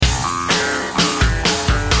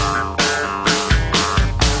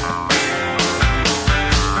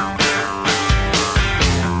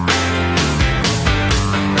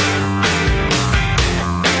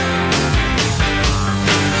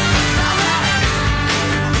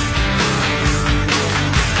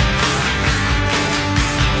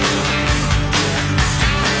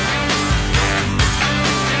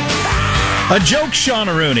A joke, Sean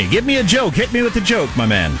Rooney. Give me a joke. Hit me with a joke, my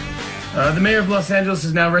man. The mayor of Los Angeles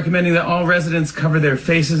is now recommending that all residents cover their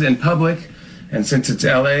faces in public. And since it's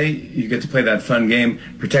L.A., you get to play that fun game,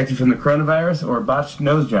 protected from the coronavirus or botched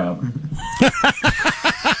nose job.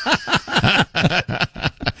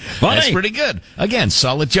 That's pretty good. Again,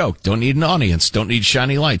 solid joke. Don't need an audience. Don't need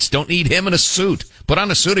shiny lights. Don't need him in a suit. Put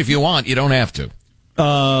on a suit if you want. You don't have to.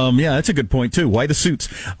 Yeah, that's a good point, too. Why the suits?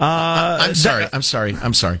 I'm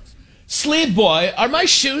sorry. Sleeve boy, are my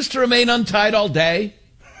shoes to remain untied all day?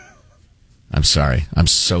 I'm sorry. I'm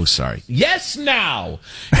so sorry. Yes, now.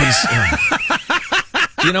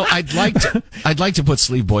 I'd like to put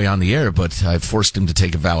Sleeve Boy on the air, but I forced him to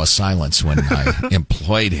take a vow of silence when I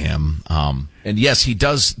employed him. And yes, he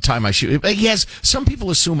does tie my shoe. Some people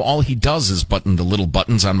assume all he does is button the little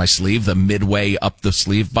buttons on my sleeve, the midway up the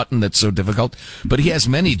sleeve button that's so difficult. But he has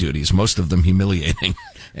many duties, most of them humiliating.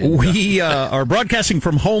 And, we are broadcasting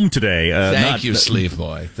from home today. Thank you, Sleeve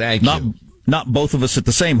Boy. Thank you. Not both of us at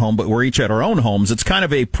the same home, but we're each at our own homes. It's kind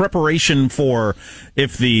of a preparation for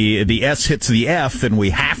if the S hits the F, then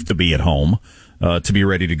we have to be at home to be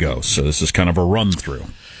ready to go. So this is kind of a run through.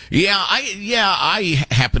 I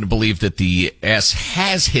happen to believe that the S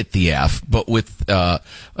has hit the F, but with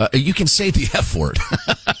you can say the F word.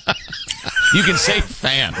 You can say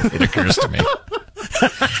fan. It occurs to me.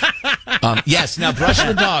 Yes. Now brush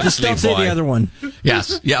the dog. Just don't say the other one.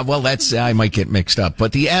 Yes. Yeah. Well, I might get mixed up,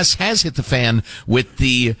 but the S has hit the fan with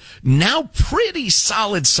the now pretty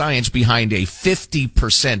solid science behind a 50%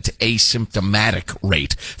 asymptomatic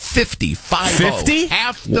rate. 50.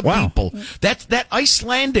 Half the people. That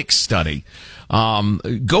Icelandic study.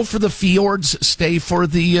 Go for the fjords, stay for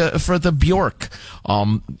the Bjork.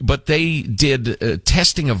 But they did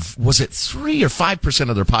testing of, was it 3 or 5%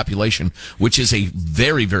 of their population, which is a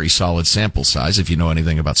very, very solid sample size if you know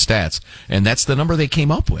anything about stats. And that's the number they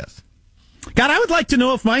came up with. God, I would like to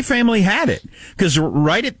know if my family had it, because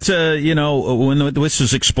right at when this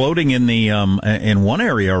was exploding in the in one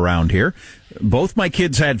area around here, both my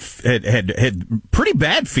kids had pretty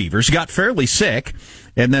bad fevers, got fairly sick,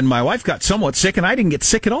 and then my wife got somewhat sick, and I didn't get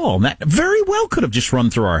sick at all. And that very well could have just run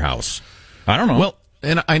through our house. I don't know. Well,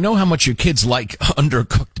 and I know how much your kids like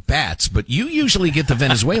undercooked bats, but you usually get the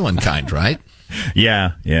Venezuelan kind, right?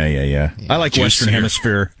 Yeah. I like Western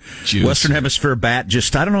Hemisphere. Juice. Western Hemisphere bat,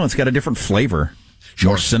 just, I don't know, it's got a different flavor.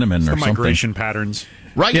 More cinnamon or something. Migration patterns.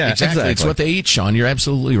 Right, yeah, exactly. It's what they eat, Sean. You're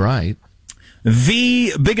absolutely right.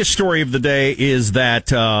 The biggest story of the day is that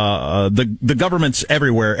the governments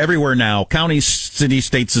everywhere now, counties, cities,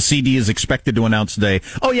 states, the CD is expected to announce today,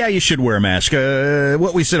 oh yeah, you should wear a mask.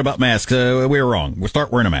 What we said about masks, we were wrong. We'll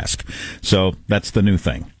start wearing a mask. So that's the new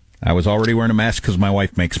thing. I was already wearing a mask because my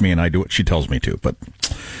wife makes me, and I do what she tells me to. But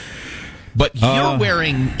you're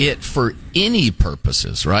wearing it for any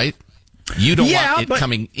purposes, right? You don't want it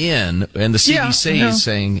coming in, and the CDC is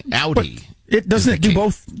saying, "Outie." Doesn't it do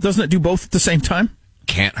both? Doesn't it do both at the same time?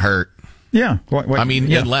 Can't hurt. Yeah.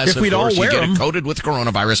 Unless, of course, you get it coated with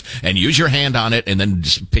coronavirus and use your hand on it and then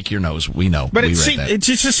just pick your nose. We know. But it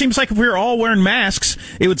just seems like if we were all wearing masks,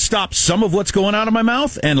 it would stop some of what's going out of my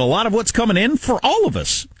mouth and a lot of what's coming in for all of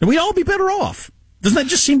us. And we'd all be better off. Doesn't that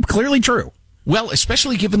just seem clearly true? Well,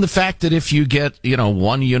 especially given the fact that if you get,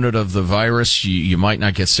 1 unit of the virus, you might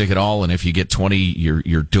not get sick at all, and if you get 20,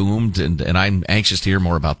 you're doomed, and I'm anxious to hear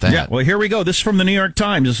more about that. Yeah, well, here we go. This is from the New York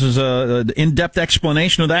Times. This is an in-depth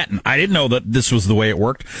explanation of that, and I didn't know that this was the way it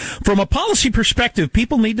worked. From a policy perspective,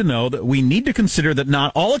 people need to know that we need to consider that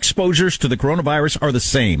not all exposures to the coronavirus are the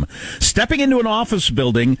same. Stepping into an office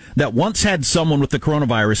building that once had someone with the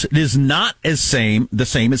coronavirus, it is not the same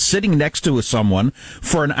as sitting next to someone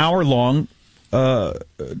for an hour-long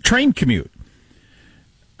train commute.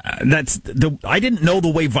 I didn't know the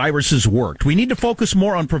way viruses worked. We need to focus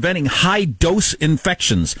more on preventing high-dose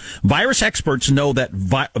infections. Virus experts know that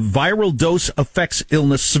viral dose affects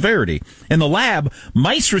illness severity. In the lab,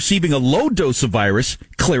 mice receiving a low dose of virus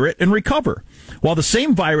clear it and recover, while the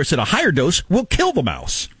same virus at a higher dose will kill the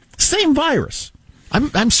mouse. Same virus.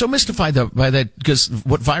 I'm so mystified by that, because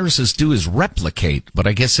what viruses do is replicate, but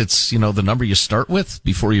I guess it's, the number you start with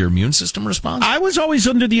before your immune system responds. I was always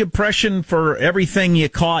under the impression for everything you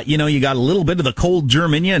caught, you got a little bit of the cold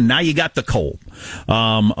germ in you, and now you got the cold.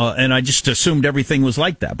 And I just assumed everything was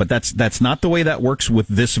like that, but that's not the way that works with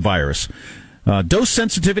this virus. Dose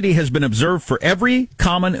sensitivity has been observed for every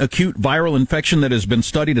common acute viral infection that has been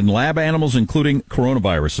studied in lab animals, including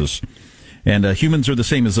coronaviruses. And humans are the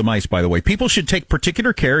same as the mice, by the way. People should take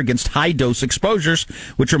particular care against high-dose exposures,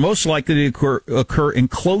 which are most likely to occur in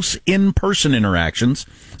close in-person interactions,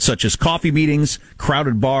 such as coffee meetings,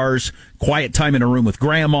 crowded bars, quiet time in a room with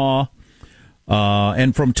grandma.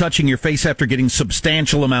 and from touching your face after getting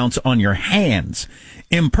substantial amounts on your hands.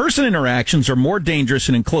 In-person interactions are more dangerous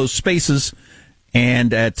in enclosed spaces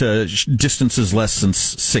and at distances less than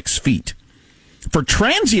 6 feet. For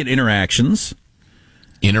transient interactions...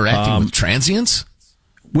 Interacting with transients?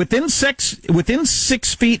 Within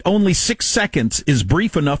 6 feet, only 6 seconds is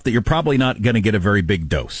brief enough that you're probably not going to get a very big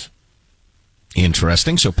dose.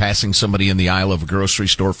 Interesting. So passing somebody in the aisle of a grocery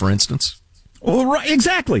store, for instance? Well, right,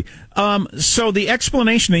 exactly. So the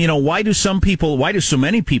explanation, why do so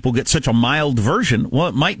many people get such a mild version? Well,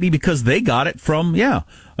 it might be because they got it from, I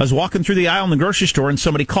was walking through the aisle in the grocery store and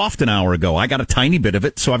somebody coughed an hour ago. I got a tiny bit of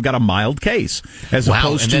it, so I've got a mild case. As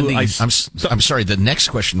opposed to, I'm sorry, the next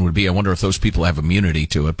question would be, I wonder if those people have immunity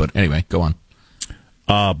to it, but anyway, go on.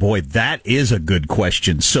 Boy, that is a good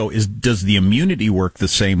question. So does the immunity work the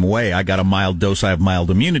same way? I got a mild dose, I have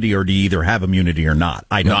mild immunity, or do you either have immunity or not?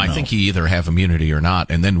 I don't know. I think you either have immunity or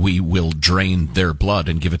not, and then we will drain their blood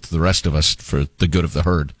and give it to the rest of us for the good of the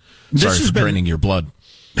herd. Sorry for draining your blood.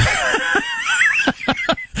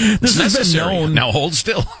 This has been known. Now hold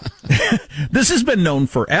still. This has been known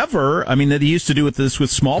forever. I mean, they used to do this with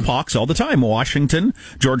smallpox all the time.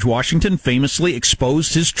 George Washington famously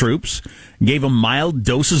exposed his troops, gave them mild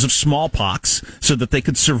doses of smallpox so that they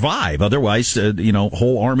could survive. Otherwise,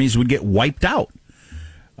 whole armies would get wiped out.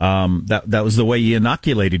 That was the way you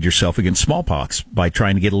inoculated yourself against smallpox, by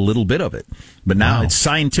trying to get a little bit of it. But now It's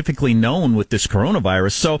scientifically known with this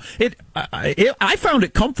coronavirus. So I found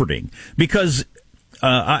it comforting because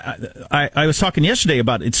I was talking yesterday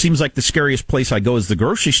about, it seems like the scariest place I go is the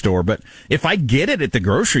grocery store, but if I get it at the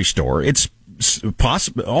grocery store, it's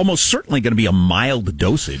almost certainly going to be a mild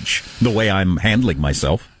dosage, the way I'm handling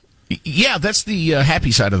myself. Yeah, that's the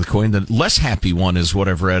happy side of the coin. The less happy one is what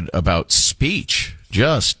I've read about speech.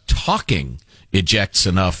 Just talking ejects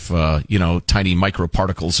enough, tiny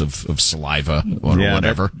microparticles of saliva or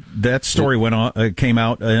whatever. That story came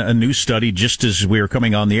out, a new study just as we were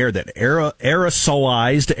coming on the air, that aerosol,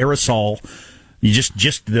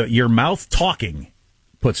 your mouth talking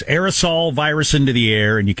puts aerosol virus into the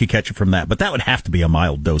air, and you could catch it from that. But that would have to be a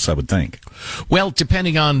mild dose, I would think. Well,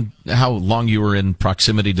 depending on how long you were in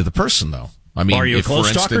proximity to the person, though. I mean, are you a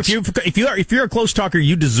close talker? If you're a close talker,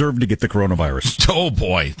 you deserve to get the coronavirus. Oh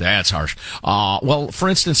boy, that's harsh. Well, for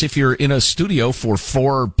instance, if you're in a studio for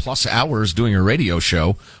 4+ hours doing a radio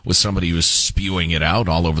show with somebody who's spewing it out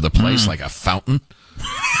all over the place like a fountain,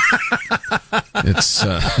 it's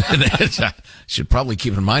should probably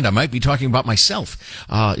keep in mind I might be talking about myself.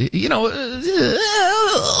 Gives you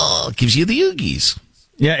the oogies.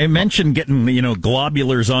 Yeah, it mentioned getting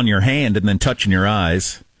globulars on your hand and then touching your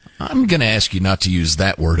eyes. I'm going to ask you not to use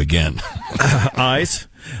that word again. Eyes.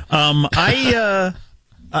 I've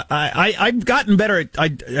gotten better at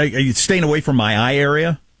staying away from my eye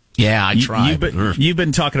area. Yeah, I try. You've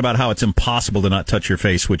been talking about how it's impossible to not touch your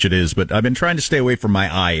face, which it is, but I've been trying to stay away from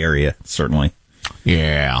my eye area, certainly.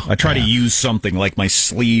 Yeah. I try to use something like my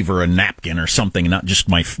sleeve or a napkin or something, not just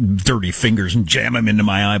my dirty fingers and jam them into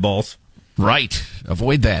my eyeballs. Right.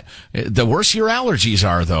 Avoid that. The worse your allergies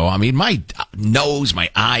are, though. I mean, my nose, my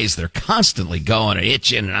eyes, they're constantly going and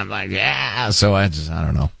itching, and I'm like, yeah. So I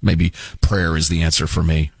don't know. Maybe prayer is the answer for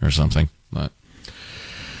me or something. But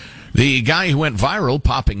the guy who went viral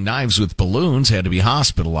popping knives with balloons had to be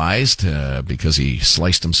hospitalized because he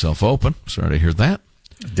sliced himself open. Sorry to hear that.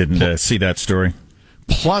 Didn't see that story.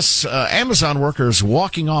 Plus, Amazon workers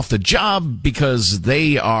walking off the job because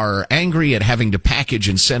they are angry at having to package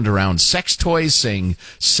and send around sex toys, saying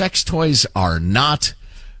sex toys are not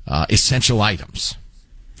essential items.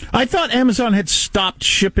 I thought Amazon had stopped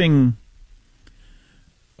shipping.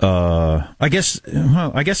 I guess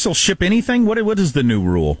they'll ship anything. What is the new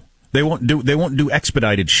rule? They won't do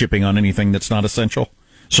expedited shipping on anything that's not essential.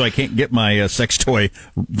 So I can't get my sex toy.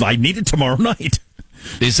 I need it tomorrow night.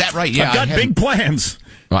 Is that right? Yeah, I've got big plans.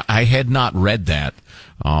 I had not read that.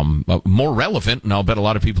 More relevant, and I'll bet a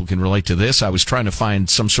lot of people can relate to this. I was trying to find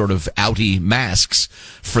some sort of outie masks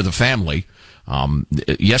for the family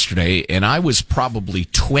yesterday, and I was probably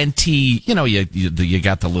 20. You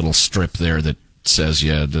got the little strip there that says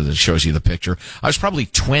that shows you the picture. I was probably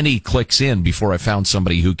 20 clicks in before I found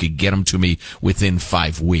somebody who could get them to me within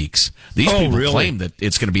 5 weeks. These people claim that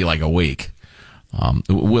it's going to be like a week.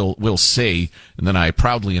 We'll see. And then I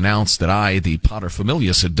proudly announced that I, the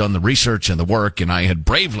paterfamilias, had done the research and the work, and I had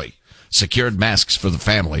bravely secured masks for the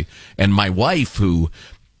family. And my wife, who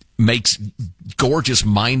makes gorgeous,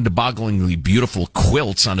 mind-bogglingly beautiful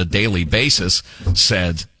quilts on a daily basis,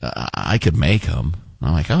 said, I could make them.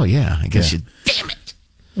 I'm like, oh, yeah, I guess you... Damn it!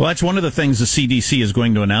 Well, that's one of the things the CDC is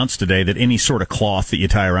going to announce today, that any sort of cloth that you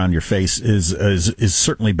tie around your face is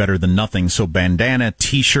certainly better than nothing. So bandana,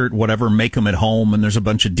 T-shirt, whatever, make them at home. And there's a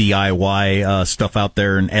bunch of DIY stuff out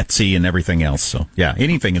there, and Etsy and everything else. So, yeah,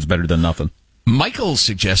 anything is better than nothing. Michael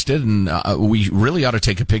suggested, and we really ought to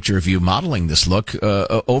take a picture of you modeling this look,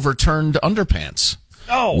 overturned underpants.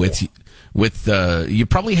 Oh. With you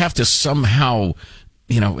probably have to somehow,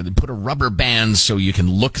 put a rubber band so you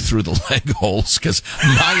can look through the leg holes, because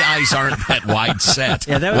my eyes aren't that wide set.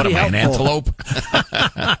 Yeah, that would be an helpful. antelope?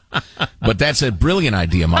 But that's a brilliant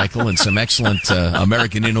idea, Michael, and some excellent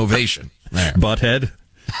American innovation there. Butthead.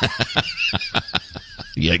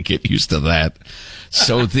 Yeah, get used to that.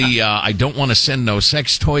 So the I don't want to send no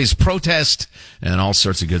sex toys protest and all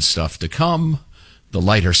sorts of good stuff to come. The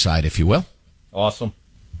lighter side, if you will. Awesome.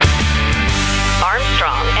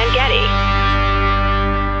 Armstrong and Getty.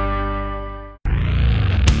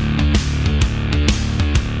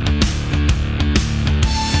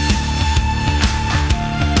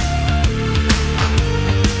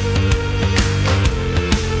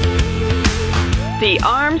 The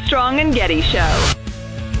Armstrong and Getty Show.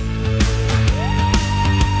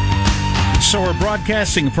 So we're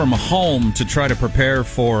broadcasting from home to try to prepare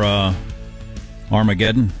for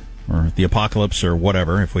Armageddon or the apocalypse or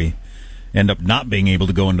whatever, if we end up not being able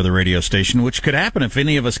to go into the radio station, which could happen if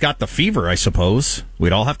any of us got the fever, I suppose.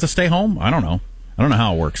 We'd all have to stay home? I don't know. I don't know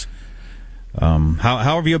how it works. How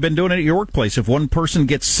have you been doing it at your workplace? If one person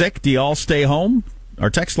gets sick, do you all stay home? Our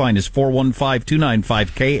text line is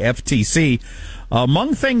 415-295-KFTC.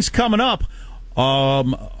 Among things coming up,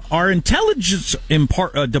 our intelligence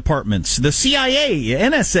departments, the CIA,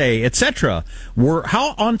 NSA, etc., were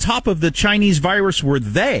how on top of the Chinese virus were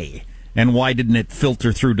they, and why didn't it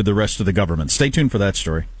filter through to the rest of the government? Stay tuned for that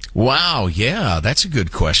story. Wow, yeah, that's a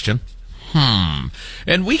good question.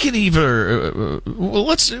 And we can either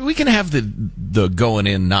we can have the going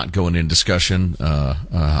in, not going in discussion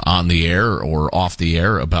on the air or off the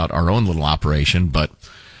air about our own little operation, but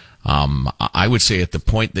I would say at the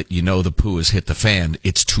point that the poo has hit the fan,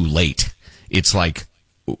 it's too late. It's like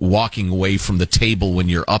walking away from the table when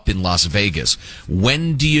you're up in Las Vegas.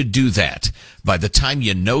 When do you do that? By the time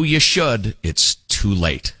you know you should, it's too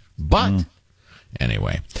late. But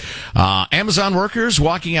anyway, Amazon workers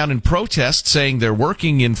walking out in protest saying they're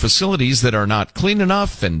working in facilities that are not clean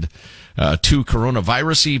enough and too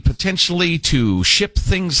coronavirus-y, potentially to ship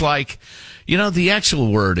things like, the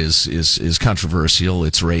actual word is controversial.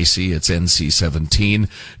 It's racy. It's NC-17.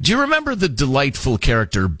 Do you remember the delightful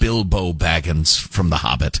character Bilbo Baggins from The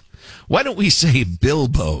Hobbit? Why don't we say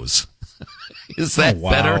Bilbos? Is that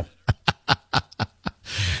better?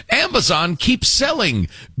 Amazon keeps selling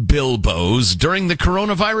Bilbos during the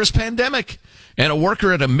coronavirus pandemic. And a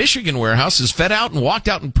worker at a Michigan warehouse is fed out and walked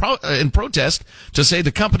out in protest to say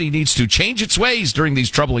the company needs to change its ways during these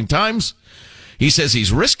troubling times. He says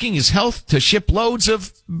he's risking his health to ship loads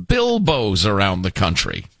of Bilbos around the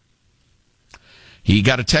country. He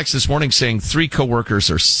got a text this morning saying 3 coworkers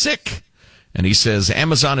are sick. And he says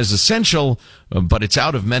Amazon is essential, but it's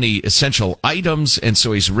out of many essential items. And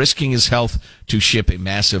so he's risking his health to ship a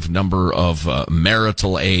massive number of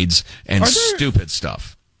marital aids and stupid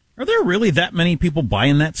stuff. Are there really that many people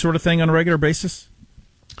buying that sort of thing on a regular basis?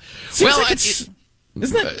 Seems like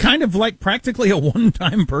isn't that kind of like practically a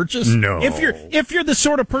one-time purchase? No. If you're the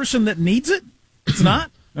sort of person that needs it, it's not?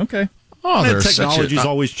 Okay. Oh, the technology's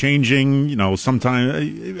always changing, sometimes.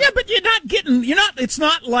 Yeah, but it's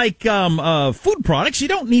not like food products. You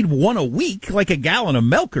don't need one a week, like a gallon of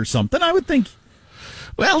milk or something, I would think.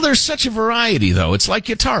 Well, there's such a variety, though. It's like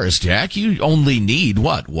guitars, Jack. You only need,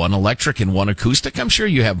 one electric and one acoustic? I'm sure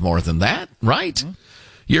you have more than that, right? Mm-hmm.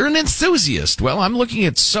 You're an enthusiast. Well, I'm looking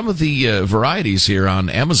at some of the varieties here on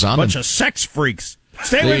Amazon. Bunch of sex freaks.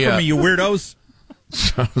 Stay away from me, you weirdos.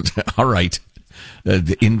 All right.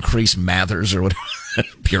 The Increase Mathers or whatever.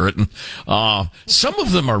 Puritan. Some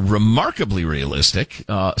of them are remarkably realistic.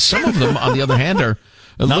 Some of them, on the other hand,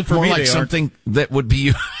 look more like something that would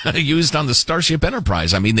be used on the Starship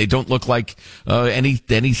Enterprise. I mean, they don't look like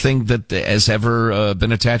anything that has ever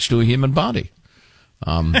been attached to a human body.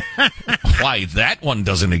 Why that one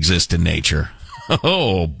doesn't exist in nature?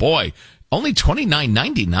 Oh boy, only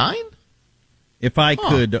 $29.99. If I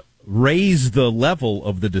could raise the level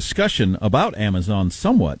of the discussion about Amazon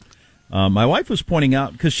somewhat, my wife was pointing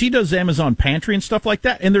out, because she does Amazon Pantry and stuff like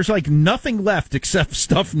that, and there's like nothing left except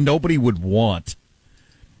stuff nobody would want.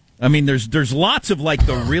 I mean, there's lots of like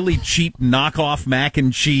the really cheap knockoff mac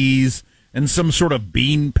and cheese and some sort of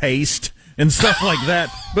bean paste and stuff like that.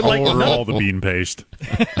 But like or all the bean paste.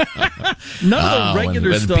 None of the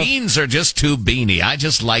regular and stuff. Beans are just too beany. I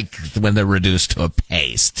just like when they're reduced to a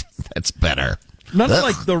paste. That's better. None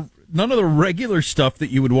of the regular stuff that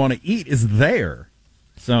you would want to eat is there.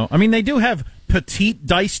 So, I mean, they do have petite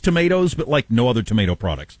diced tomatoes, but like no other tomato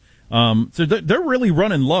products. So they're really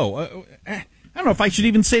running low. I don't know if I should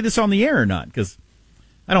even say this on the air or not, because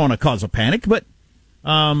I don't want to cause a panic, but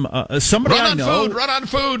somebody I know... Run on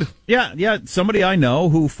food! Yeah, somebody I know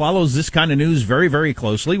who follows this kind of news very, very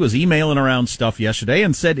closely was emailing around stuff yesterday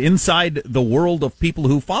and said inside the world of people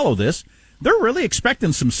who follow this, they're really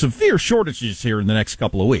expecting some severe shortages here in the next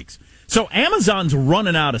couple of weeks. So Amazon's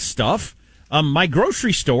running out of stuff. My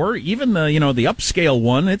grocery store, even the upscale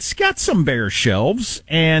one, it's got some bare shelves,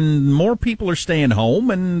 and more people are staying home,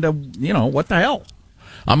 and what the hell?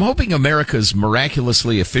 I'm hoping America's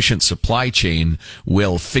miraculously efficient supply chain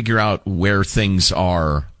will figure out where things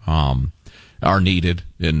are needed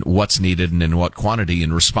and what's needed and in what quantity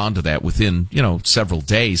and respond to that within, several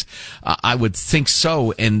days. I would think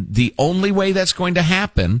so. And the only way that's going to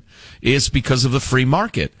happen is because of the free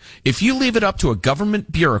market. If you leave it up to a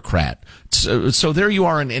government bureaucrat, so there you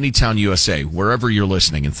are in Anytown, USA, wherever you're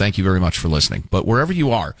listening, and thank you very much for listening, but wherever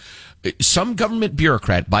you are, some government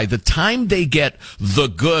bureaucrat, by the time they get the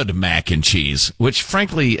good mac and cheese, which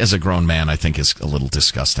frankly, as a grown man, I think is a little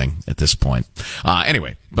disgusting at this point.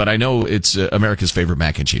 Anyway, but I know it's America's favorite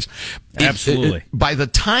mac and cheese. Absolutely. By the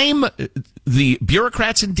time the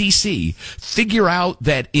bureaucrats in D.C. figure out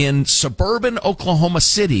that in suburban Oklahoma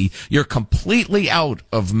City, you're completely out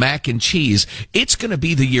of mac and cheese, it's going to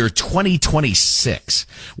be the year 2026.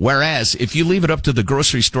 Whereas if you leave it up to the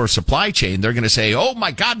grocery store supply chain, they're going to say, oh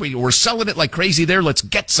my God, we're selling it like crazy there. Let's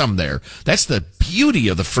get some there. That's the beauty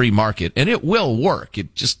of the free market, and it will work.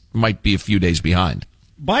 It just might be a few days behind.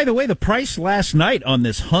 By the way, the price last night on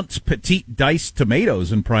this Hunt's Petite Diced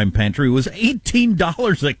Tomatoes in Prime Pantry was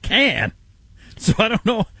 $18 a can. So I don't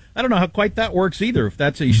know how quite that works either. If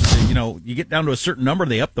that's you get down to a certain number,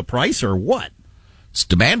 they up the price or what? It's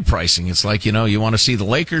demand pricing. It's like, you want to see the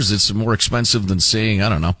Lakers. It's more expensive than seeing, I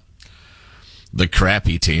don't know, the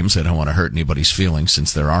crappy teams. I don't want to hurt anybody's feelings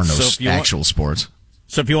since there are no actual sports.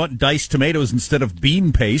 So if you want diced tomatoes instead of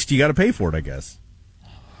bean paste, you got to pay for it, I guess.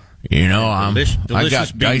 I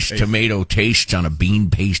got diced tomato taste on a bean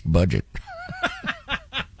paste budget.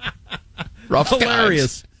 Rough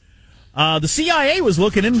Hilarious. The CIA was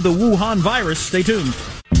looking into the Wuhan virus. Stay tuned.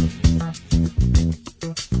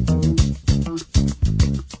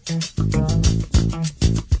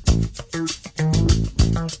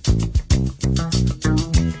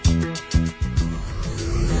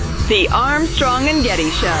 The Armstrong and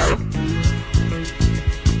Getty Show.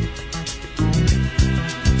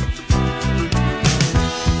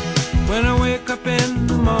 When I wake up in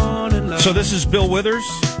the morning, love, So this is Bill Withers,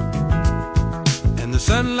 and the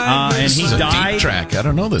sunlight and he This is a died. deep track. I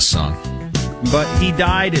don't know this song. But he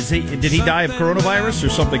died. Did he die of coronavirus or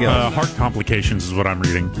something else? Heart complications is what I'm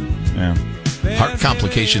reading. Yeah. Heart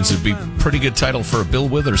Complications would be a pretty good title for a Bill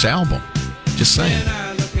Withers album. Just saying.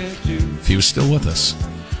 If he was still with us.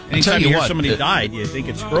 Anytime you hear somebody died, you think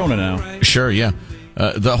it's corona now. Sure, yeah.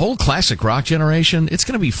 The whole classic rock generation, it's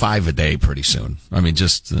going to be 5 a day pretty soon. I mean,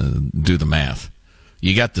 just do the math.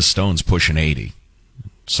 You got the Stones pushing 80.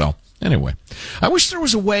 So, anyway. I wish there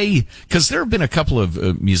was a way, because there have been a couple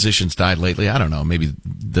of musicians died lately. I don't know, maybe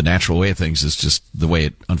the natural way of things is just the way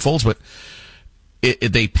it unfolds, but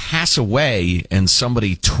they pass away and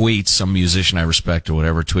somebody tweets, some musician I respect or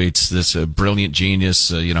whatever, tweets this brilliant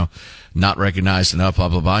genius, not recognized enough, blah,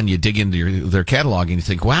 blah, blah, and you dig into their catalog and you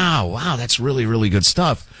think, wow, that's really, really good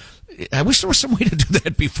stuff. I wish there was some way to do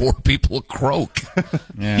that before people croak.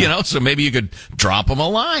 Yeah. So maybe you could drop them a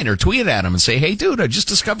line or tweet at them and say, hey, dude, I just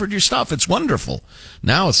discovered your stuff. It's wonderful.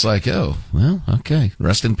 Now it's like, oh, well, okay,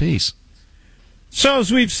 rest in peace. So,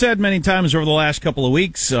 as we've said many times over the last couple of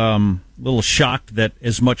weeks, a little shocked that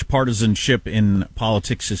as much partisanship in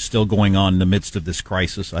politics is still going on in the midst of this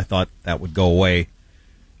crisis. I thought that would go away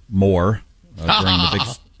more during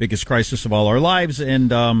the biggest crisis of all our lives.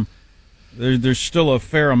 And there's still a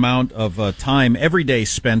fair amount of time every day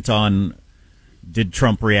spent on, did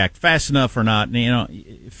Trump react fast enough or not?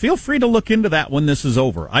 And, feel free to look into that when this is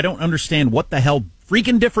over. I don't understand what the hell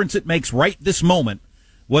freaking difference it makes right this moment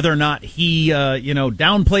whether or not he,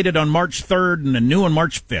 downplayed it on March 3rd and a new on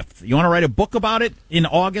March 5th. You want to write a book about it in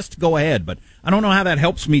August? Go ahead. But I don't know how that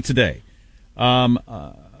helps me today.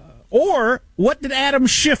 Or what did Adam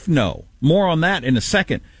Schiff know? More on that in a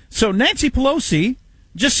second. So Nancy Pelosi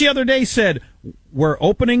just the other day said, we're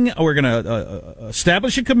going to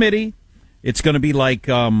establish a committee. It's going to be like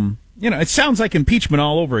it sounds like impeachment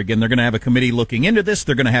all over again. They're going to have a committee looking into this.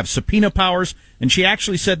 They're going to have subpoena powers. And she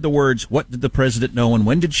actually said the words, "What did the president know and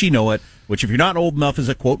when did she know it?" Which, if you're not old enough, is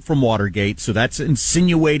a quote from Watergate. So that's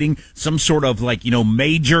insinuating some sort of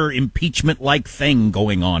major impeachment-like thing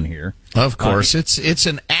going on here. Of course, it's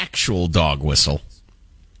an actual dog whistle.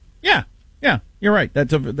 Yeah, you're right.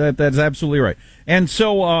 That's absolutely right. And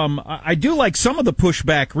so I do like some of the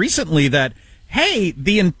pushback recently that, hey,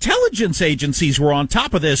 the intelligence agencies were on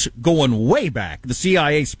top of this going way back, the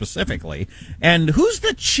CIA specifically. And who's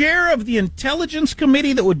the chair of the Intelligence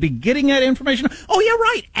Committee that would be getting that information? Oh, yeah,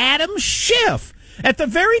 right, Adam Schiff. At the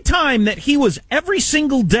very time that he was every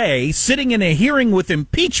single day sitting in a hearing with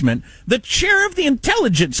impeachment, the chair of the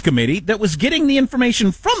Intelligence Committee that was getting the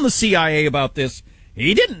information from the CIA about this,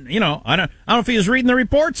 he didn't, I don't know if he was reading the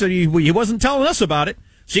reports or he wasn't telling us about it.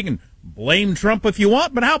 So you can blame Trump if you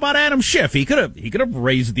want, but how about Adam Schiff? He could have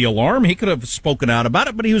raised the alarm. He could have spoken out about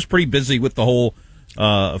it, but he was pretty busy with the whole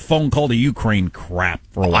phone call to Ukraine crap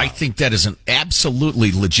for a while. I think that is an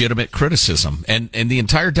absolutely legitimate criticism, and the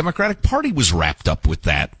entire Democratic Party was wrapped up with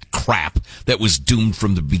that crap that was doomed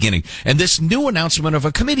from the beginning. And this new announcement of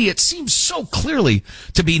a committee, it seems so clearly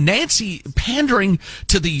to be Nancy pandering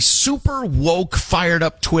to the super woke, fired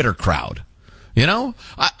up Twitter crowd.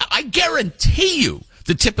 I guarantee you,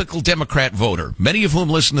 the typical Democrat voter, many of whom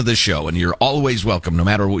listen to this show, and you're always welcome, no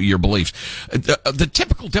matter what your beliefs. The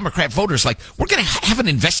typical Democrat voter is like, we're going to have an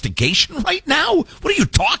investigation right now? What are you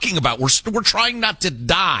talking about? We're trying not to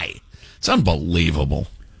die. It's unbelievable.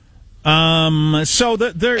 So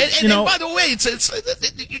there, and by the way,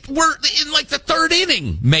 we're in like the third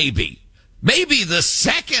inning, maybe the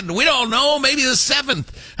second. We don't know. Maybe the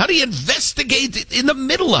seventh. How do you investigate in the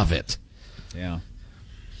middle of it? Yeah.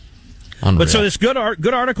 Unreal. But so this good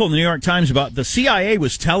article in the New York Times about the CIA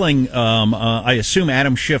was telling, I assume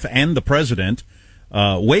Adam Schiff and the president,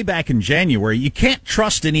 way back in January, you can't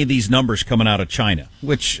trust any of these numbers coming out of China,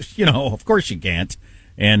 which, of course you can't.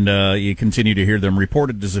 And you continue to hear them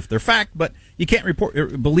reported as if they're fact, but you can't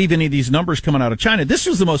believe any of these numbers coming out of China. This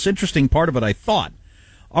was the most interesting part of it, I thought.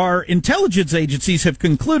 Our intelligence agencies have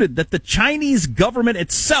concluded that the Chinese government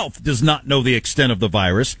itself does not know the extent of the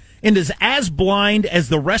virus and is as blind as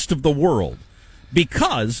the rest of the world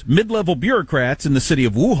because mid-level bureaucrats in the city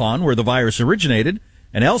of Wuhan, where the virus originated,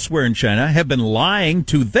 and elsewhere in China have been lying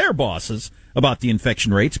to their bosses about the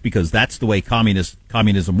infection rates because that's the way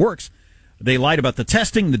communism works. They lied about the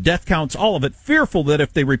testing, the death counts, all of it, fearful that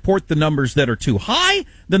if they report the numbers that are too high,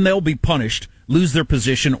 then they'll be punished, lose their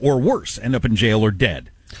position, or worse, end up in jail or dead.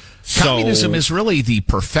 Communism is really the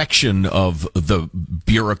perfection of the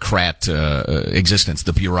bureaucrat existence,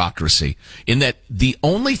 the bureaucracy, in that the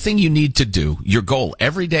only thing you need to do, your goal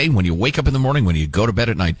every day when you wake up in the morning, when you go to bed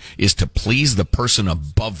at night, is to please the person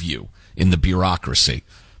above you in the bureaucracy.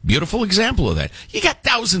 Beautiful example of that. You got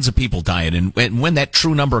thousands of people dying, and when that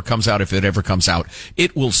true number comes out, if it ever comes out,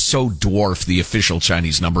 it will so dwarf the official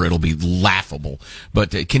Chinese number, it'll be laughable.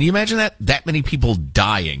 But can you imagine that? That many people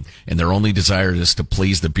dying, and their only desire is to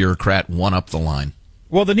please the bureaucrat one up the line.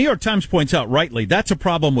 Well, the New York Times points out rightly, that's a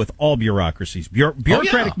problem with all bureaucracies.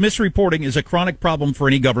 Bureaucratic misreporting is a chronic problem for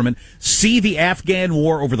any government. See the Afghan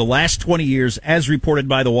war over the last 20 years, as reported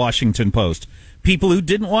by the Washington Post. People who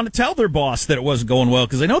didn't want to tell their boss that it wasn't going well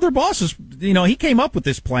because they know their boss is, he came up with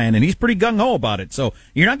this plan and he's pretty gung-ho about it. So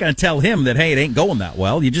you're not going to tell him that, hey, it ain't going that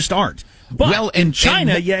well. You just aren't. But in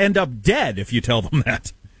China, you end up dead if you tell them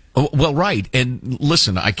that. Well, right. And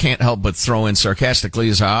listen, I can't help but throw in sarcastically,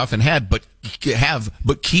 as I often but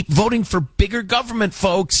keep voting for bigger government,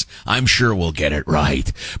 folks. I'm sure we'll get it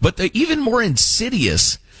right. But the even more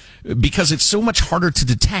insidious, because it's so much harder to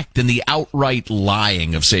detect than the outright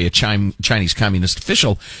lying of, say, a Chinese communist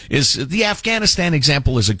official, is the Afghanistan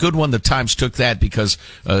example is a good one. The Times took that because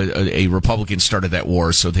a Republican started that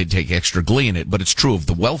war, so they take extra glee in it. But it's true of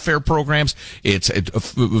the welfare programs. It's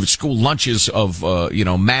school lunches of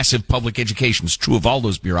massive public education. It's true of all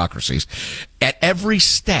those bureaucracies. At every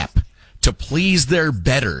step, to please their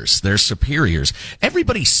betters, their superiors,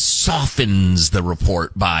 everybody softens the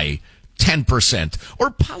report by 10%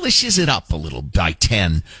 or polishes it up a little by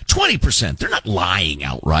 10, 20%. They're not lying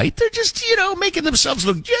outright. They're just, making themselves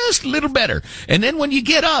look just a little better. And then when you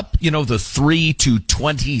get up, the 3 to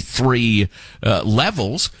 23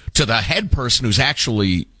 levels to the head person who's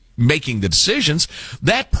actually making the decisions,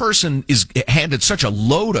 that person is handed such a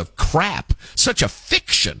load of crap, such a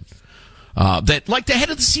fiction. That, like the head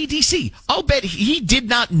of the CDC, I'll bet he did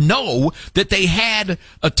not know that they had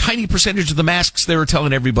a tiny percentage of the masks they were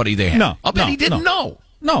telling everybody they had. I'll bet he didn't know.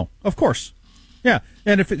 No, of course. Yeah.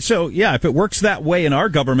 And if it works that way in our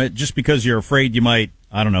government, just because you're afraid you might,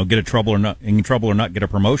 get in trouble or not get a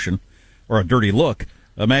promotion, or a dirty look.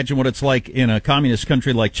 Imagine what it's like in a communist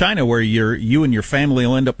country like China, where you and your family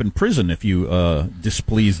will end up in prison if you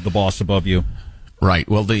displease the boss above you. Right.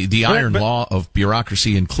 Well, the iron law of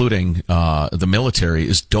bureaucracy, including the military,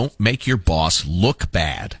 is don't make your boss look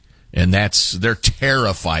bad. And they're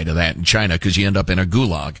terrified of that in China because you end up in a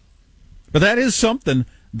gulag. But that is something.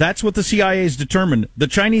 That's what the CIA has determined. The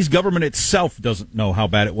Chinese government itself doesn't know how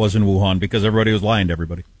bad it was in Wuhan because everybody was lying to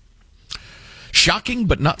everybody. Shocking,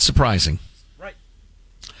 but not surprising. Right.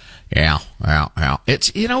 Yeah.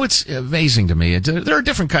 It's amazing to me. There are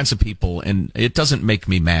different kinds of people, and it doesn't make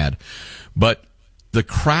me mad. But the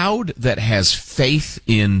crowd that has faith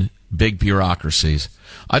in big bureaucracies,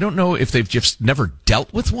 I don't know if they've just never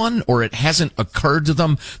dealt with one or it hasn't occurred to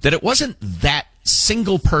them that it wasn't that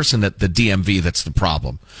single person at the DMV that's the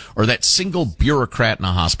problem, or that single bureaucrat in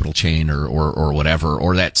a hospital chain or whatever,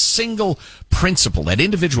 or that single principal, that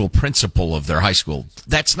individual principal of their high school.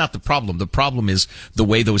 That's not the problem. The problem is the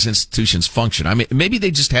way those institutions function. I mean, maybe they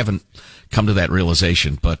just haven't come to that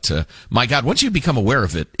realization, but my God, once you become aware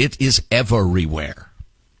of it, it is everywhere.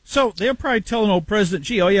 So they're probably telling old President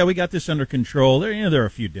Xi, "Oh yeah, we got this under control. There are a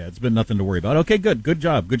few deaths, but nothing to worry about." Okay, good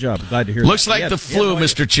job. Glad to hear. Looks like the flu,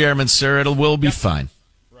 Mr. Chairman, sir. It will be fine.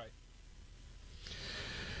 Right.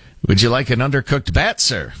 Would you like an undercooked bat,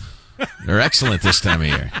 sir? They're excellent this time of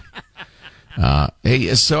year.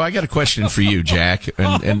 Hey, so I got a question for you, Jack.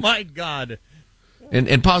 And, oh my God!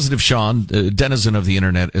 And Positive Sean, denizen of the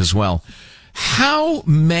internet as well. How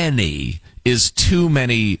many is too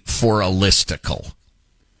many for a listicle?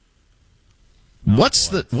 What's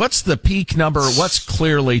the peak number? What's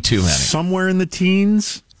clearly too many? Somewhere in the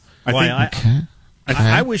teens.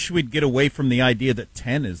 I wish we'd get away from the idea that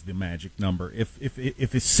 10 is the magic number.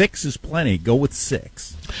 If 6 is plenty, go with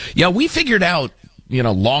 6. Yeah, we figured out,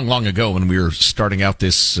 long ago when we were starting out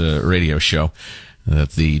this radio show,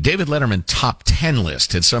 that the David Letterman top 10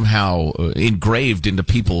 list had somehow engraved into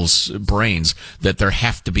people's brains that there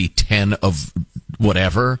have to be 10 of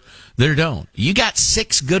whatever. There don't. You got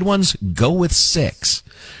 6 good ones, go with 6.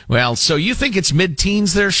 Well, so you think it's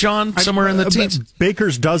mid-teens there, Sean? Somewhere in the teens?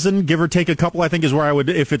 Baker's dozen, give or take a couple, I think is where I would,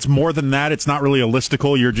 if it's more than that, it's not really a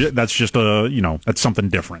listicle. That's just that's something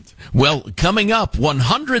different. Well, coming up,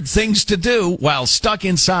 100 things to do while stuck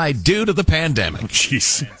inside due to the pandemic.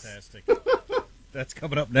 Jeez. Fantastic. That's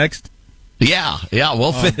coming up next. Yeah,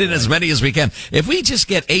 we'll fit in as many as we can. If we just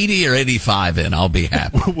get 80 or 85 in, I'll be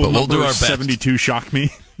happy. We'll do our best. 72 shock me.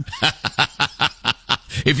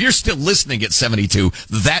 If you're still listening at 72,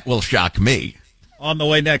 that will shock me. On the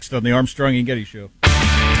way next on the Armstrong and Getty Show.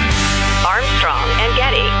 Armstrong and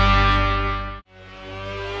Getty.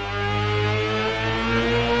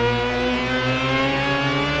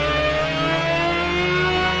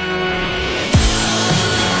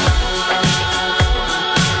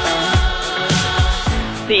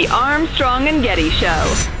 The Armstrong and Getty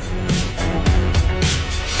Show.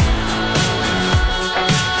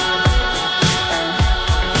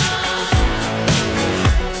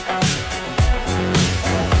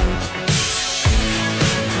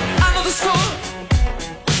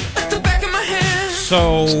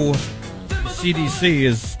 So, the CDC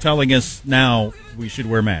is telling us now we should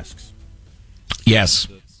wear masks. Yes.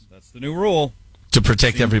 That's the new rule. To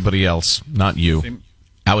protect everybody else, not you.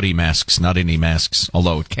 Outie masks, not any masks,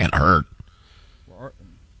 although it can't hurt.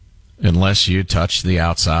 Unless you touch the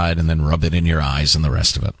outside and then rub it in your eyes and the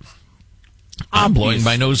rest of it. I'm blowing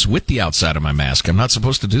my nose with the outside of my mask. I'm not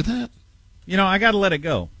supposed to do that? I got to let it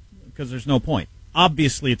go because there's no point.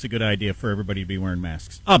 Obviously, it's a good idea for everybody to be wearing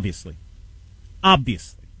masks. Obviously.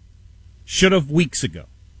 Should have weeks ago.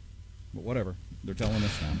 But whatever. They're telling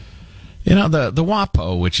us now. The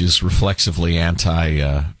WAPO, which is reflexively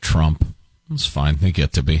anti-Trump, it's fine. They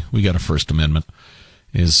get to be. We got a First Amendment.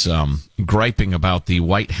 Is griping about the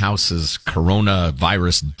White House's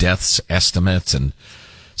coronavirus deaths estimates and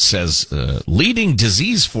says leading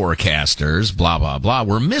disease forecasters, blah, blah, blah,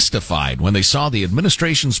 were mystified when they saw the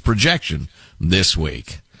administration's projection this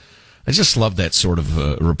week. I just love that sort of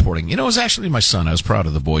reporting. It was actually my son. I was proud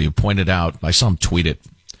of the boy who pointed out. I saw him tweet it.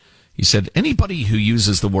 He said, anybody who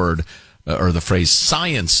uses the word or the phrase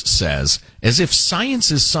science says, as if science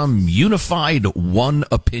is some unified one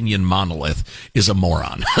opinion monolith, is a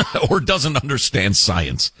moron or doesn't understand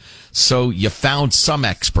science. So you found some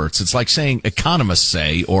experts. It's like saying economists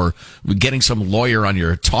say, or getting some lawyer on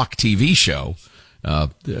your talk TV show.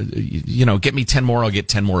 Get me 10 more, I'll get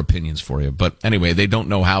 10 more opinions for you. But anyway, they don't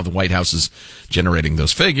know how the White House is generating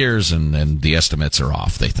those figures, and the estimates are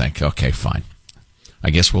off. They think, okay, fine.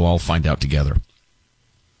 I guess we'll all find out together.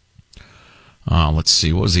 Let's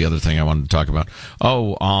see. What was the other thing I wanted to talk about?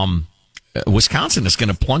 Wisconsin is going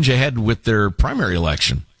to plunge ahead with their primary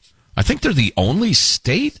election. I think they're the only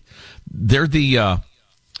state. They're the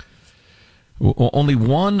only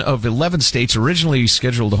one of 11 states originally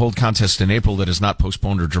scheduled to hold contests in April that has not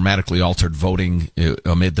postponed or dramatically altered voting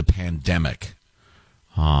amid the pandemic.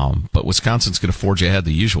 But Wisconsin's going to forge ahead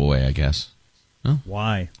the usual way, I guess. Huh?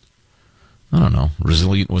 Why? I don't know.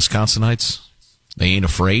 Resilient Wisconsinites? They ain't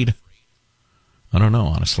afraid? I don't know,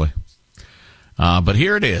 honestly. But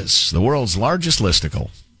here it is, the world's largest listicle.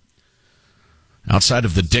 Outside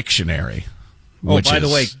of the dictionary. Which by the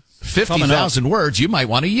way, 50,000 words you might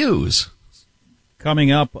want to use.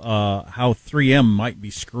 Coming up, how 3M might be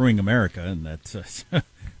screwing America, and that's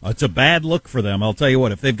it's a bad look for them. I'll tell you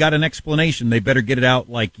what, if they've got an explanation, they better get it out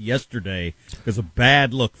like yesterday, because a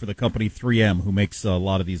bad look for the company 3M, who makes a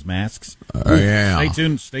lot of these masks. Yeah.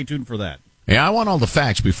 Stay tuned for that. Yeah, I want all the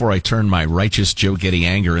facts before I turn my righteous Joe Getty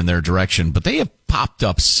anger in their direction, but they have popped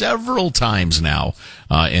up several times now,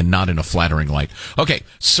 and not in a flattering light. Okay,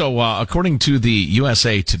 so according to the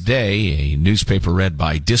USA Today, a newspaper read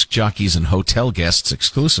by disc jockeys and hotel guests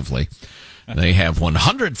exclusively, they have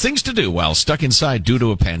 100 things to do while stuck inside due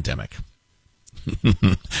to a pandemic.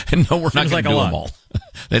 And no, we're not going to do them all.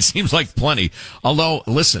 That seems like plenty. Although,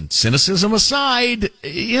 listen, cynicism aside,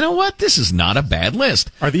 you know what? This is not a bad list.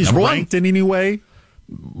 Are these ranked in any way?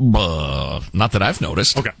 Not that I've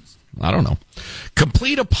noticed. Okay. I don't know.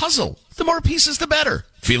 Complete a puzzle. The more pieces, the better.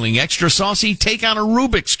 Feeling extra saucy? Take on a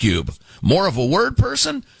Rubik's Cube. More of a word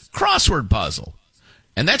person? Crossword puzzle.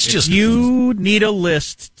 And that's just... You need a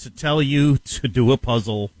list to tell you to do a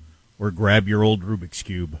puzzle or grab your old Rubik's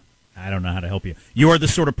Cube. I don't know how to help you. You are the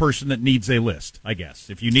sort of person that needs a list, I guess.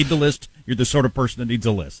 If you need the list, you're the sort of person that needs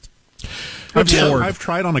a list. I've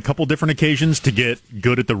tried on a couple different occasions to get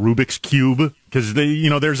good at the Rubik's Cube, because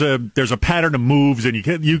there's a pattern of moves, and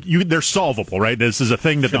they're solvable, right? This is a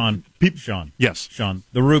thing that Sean,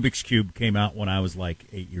 the Rubik's Cube came out when I was like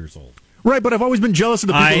 8 years old. Right, but I've always been jealous of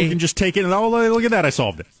the people who can just take it and, oh, look at that, I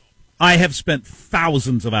solved it. I have spent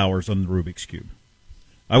thousands of hours on the Rubik's Cube.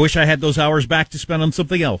 I wish I had those hours back to spend on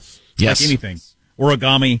something else. Yes. Like anything.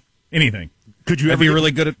 Origami, anything. Could you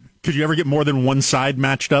ever get more than one side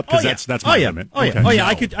matched up? Because that's my limit.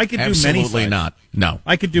 I could do many sides. Absolutely not. No.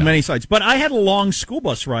 I could do many sides. But I had a long school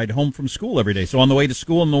bus ride home from school every day. So on the way to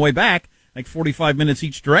school and the way back, like 45 minutes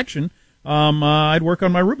each direction, I'd work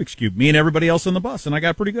on my Rubik's Cube, me and everybody else on the bus, and I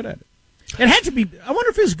got pretty good at it. It had to be. I wonder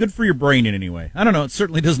if it's good for your brain in any way. I don't know. It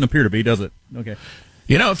certainly doesn't appear to be, does it? Okay.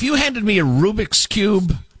 You know, if you handed me a Rubik's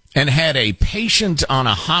Cube and had a patient on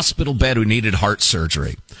a hospital bed who needed heart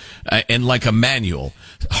surgery, and like a manual,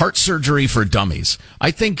 heart surgery for dummies,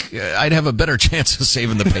 I think I'd have a better chance of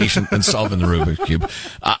saving the patient than solving the Rubik's Cube.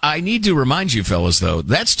 I need to remind you, fellas, though,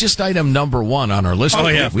 that's just item number 1 on our list.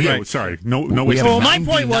 Sorry. No. We have Well,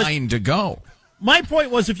 99 to go. My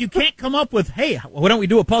point was, if you can't come up with, hey, why don't we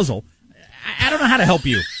do a puzzle? I don't know how to help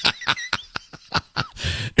you.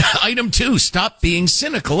 Item 2, stop being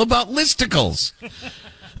cynical about listicles.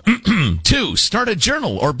 2, start a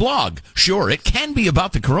journal or blog. Sure, it can be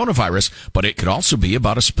about the coronavirus, but it could also be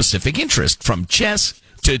about a specific interest, from chess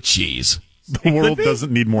to cheese. The world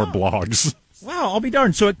doesn't need more blogs. Wow, I'll be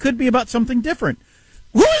darned. So it could be about something different.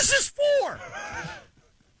 Who is this for?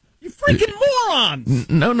 You freaking moron!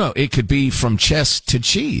 No, it could be from chess to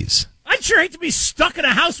cheese. I'd sure hate to be stuck in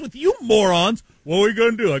a house with you morons. What are we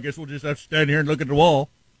going to do? I guess we'll just have to stand here and look at the wall.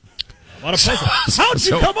 What a puzzle. How'd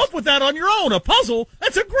you come up with that on your own? A puzzle?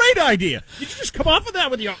 That's a great idea. Did you just come up with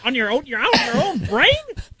that with your own brain?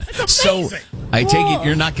 That's amazing. So I take it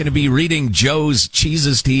you're not going to be reading Joe's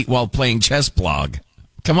Cheeses to Eat while playing chess blog.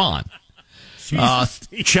 Come on.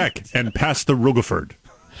 Check and pass the Rugeford.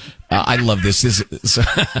 I love this.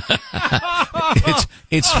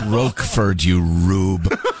 It's Roquefort, you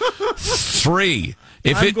rube. 3.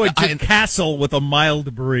 I'm going to castle with a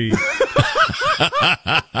mild breeze.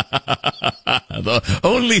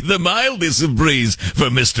 Only the mildest of breeze for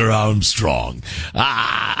Mr. Armstrong.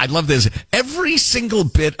 I love this. Every single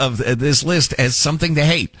bit of this list has something to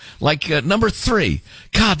hate. Like number 3.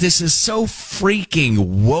 God, this is so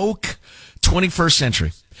freaking woke 21st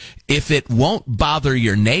century. If it won't bother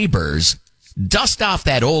your neighbors, dust off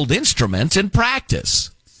that old instrument and practice.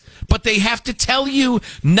 But they have to tell you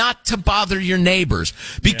not to bother your neighbors,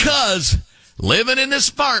 because living in this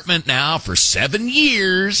apartment now for 7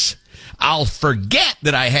 years, I'll forget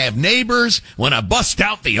that I have neighbors when I bust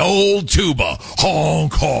out the old tuba.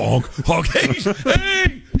 Honk, honk, honk.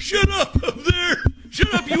 Hey, shut up there.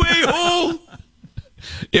 Shut up, you a-hole.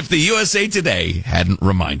 If the USA Today hadn't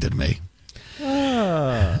reminded me.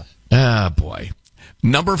 Boy.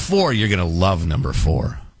 Number 4, you're going to love number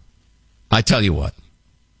 4. I tell you what.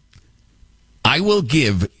 I will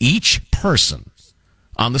give each person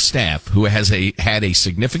on the staff who has had a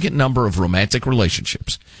significant number of romantic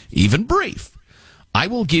relationships, even brief, I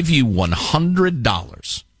will give you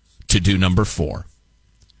 $100 to do number 4.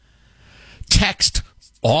 Text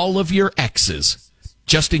all of your exes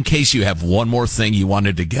just in case you have one more thing you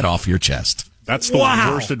wanted to get off your chest. That's the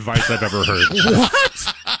worst advice I've ever heard.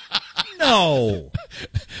 What? No.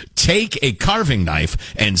 Take a carving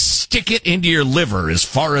knife and stick it into your liver as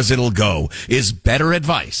far as it'll go is better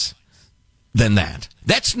advice than that.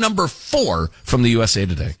 That's number 4 from the USA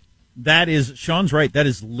Today. That is, Sean's right. That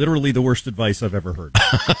is literally the worst advice I've ever heard.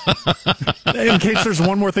 In case there's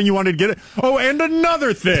one more thing you wanted to get. Oh, and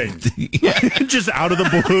another thing. Just out of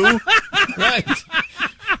the blue. Right.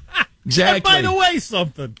 Exactly. And by the way,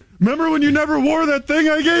 something. Remember when you never wore that thing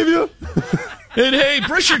I gave you? And hey,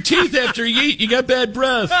 brush your teeth after you eat. You got bad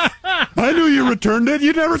breath. I knew you returned it.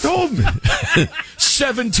 You never told me.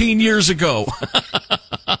 17 years ago.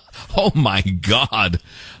 Oh, my God.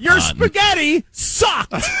 Your spaghetti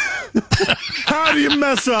sucked. How do you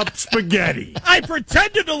mess up spaghetti? I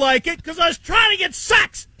pretended to like it because I was trying to get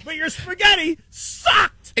sex, but your spaghetti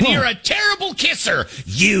sucked. And you're a terrible kisser.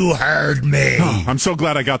 You heard me. Oh, I'm so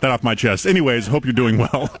glad I got that off my chest. Anyways, hope you're doing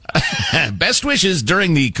well. Best wishes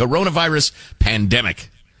during the coronavirus pandemic.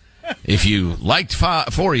 If you liked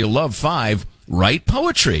 4, you love 5, write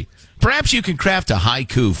poetry. Perhaps you can craft a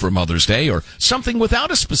haiku for Mother's Day or something without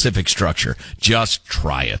a specific structure. Just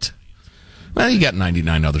try it. Well, you got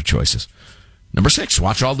 99 other choices. Number 6,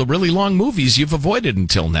 watch all the really long movies you've avoided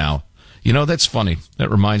until now. You know, that's funny. That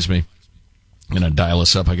reminds me. I'm going to dial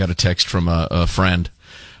us up. I got a text from a friend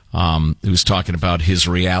who was talking about his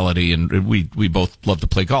reality, and we both love to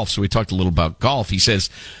play golf, so we talked a little about golf. He says,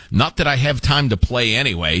 not that I have time to play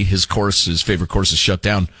anyway. His favorite course is shut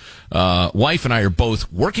down. Wife and I are both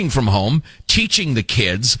working from home, teaching the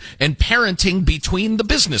kids, and parenting between the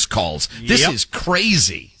business calls. This is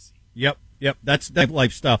crazy. Yep. That's that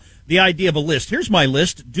lifestyle. The idea of a list. Here's my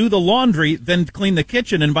list. Do the laundry, then clean the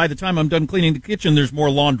kitchen, and by the time I'm done cleaning the kitchen, there's more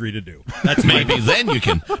laundry to do. That's maybe then you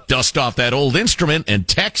can dust off that old instrument and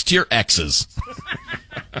text your exes.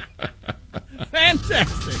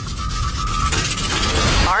 Fantastic.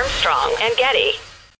 Armstrong and Getty.